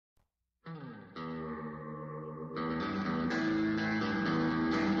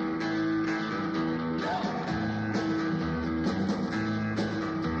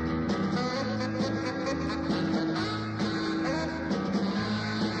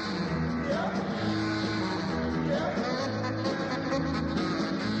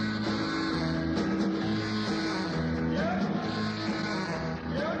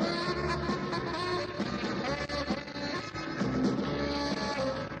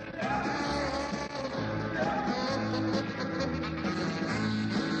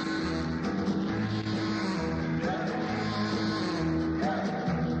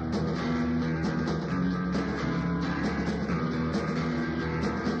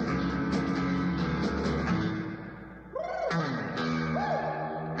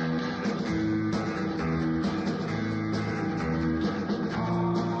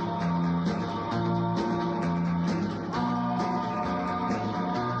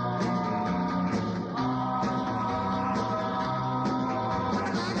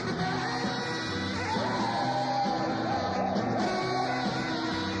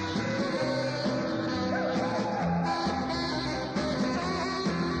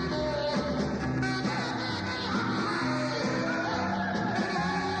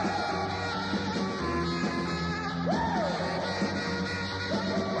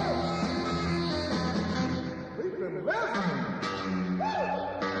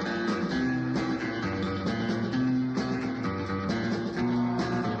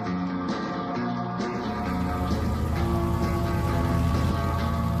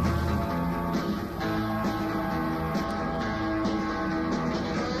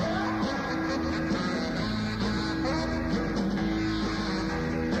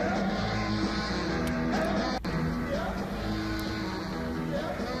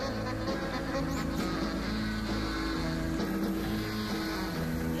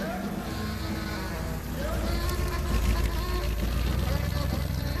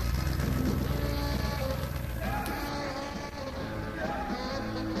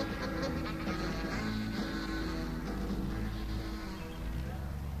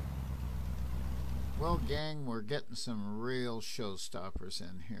Well, gang, we're getting some real showstoppers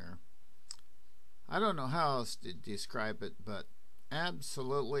in here. I don't know how else to describe it, but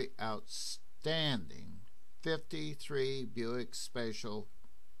absolutely outstanding 53 Buick Special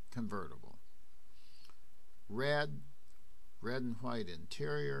convertible. Red and white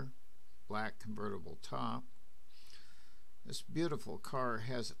interior, black convertible top. This beautiful car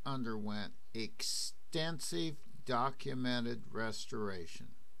has underwent extensive documented restoration.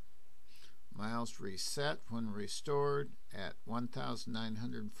 Miles reset when restored at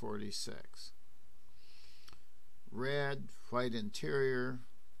 1,946. Red, white interior,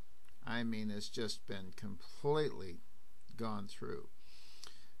 I mean, it's just been completely gone through.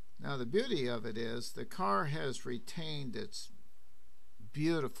 Now the beauty of it is the car has retained its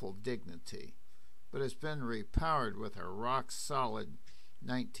beautiful dignity, but it's been repowered with a rock-solid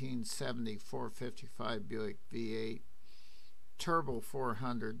 1970 455 Buick V8, turbo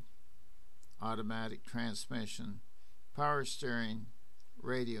 400, automatic transmission, power steering,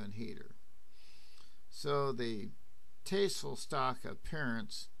 radio and heater. So the tasteful stock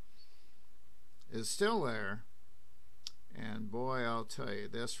appearance is still there, and boy, I'll tell you,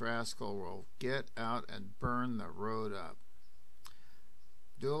 this rascal will get out and burn the road up.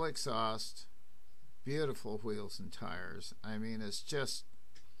 Dual exhaust, beautiful wheels and tires. I mean, it's just,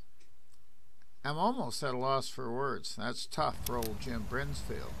 I'm almost at a loss for words. That's tough for old Jim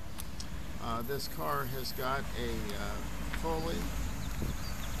Brinsfield. This car has got a fully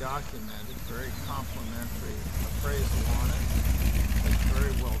documented, very complimentary appraisal on it. It's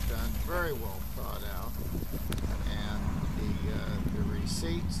very well done, very well thought out, and the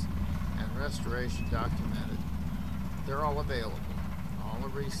receipts and restoration documented. They're all available. All the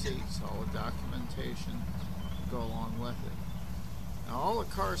receipts, all the documentation go along with it. Now, all the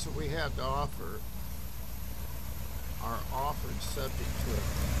cars that we have to offer are offered subject to a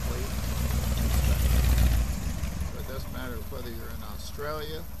complete inspection. So it doesn't matter whether you're in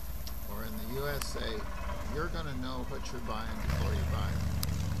Australia or in the USA, you're going to know what you're buying before you buy it.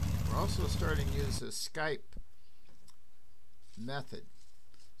 We're also starting to use a Skype method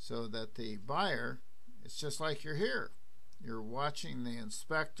so that the buyer, it's just like you're here. You're watching the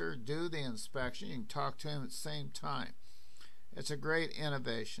inspector do the inspection. You can talk to him at the same time. It's a great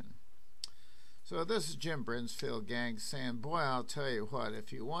innovation. So this is Jim Brinsfield, gang, saying, boy, I'll tell you what,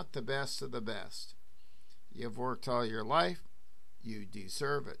 if you want the best of the best, you've worked all your life, you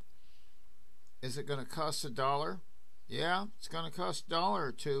deserve it. Is it going to cost $1? Yeah, it's going to cost $1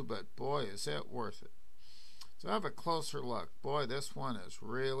 or $2, but boy, is it worth it. So have a closer look. Boy, this one is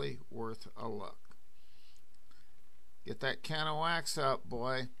really worth a look. Get that can of wax up,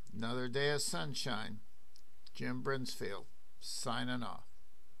 boy. Another day of sunshine. Jim Brinsfield, signing off.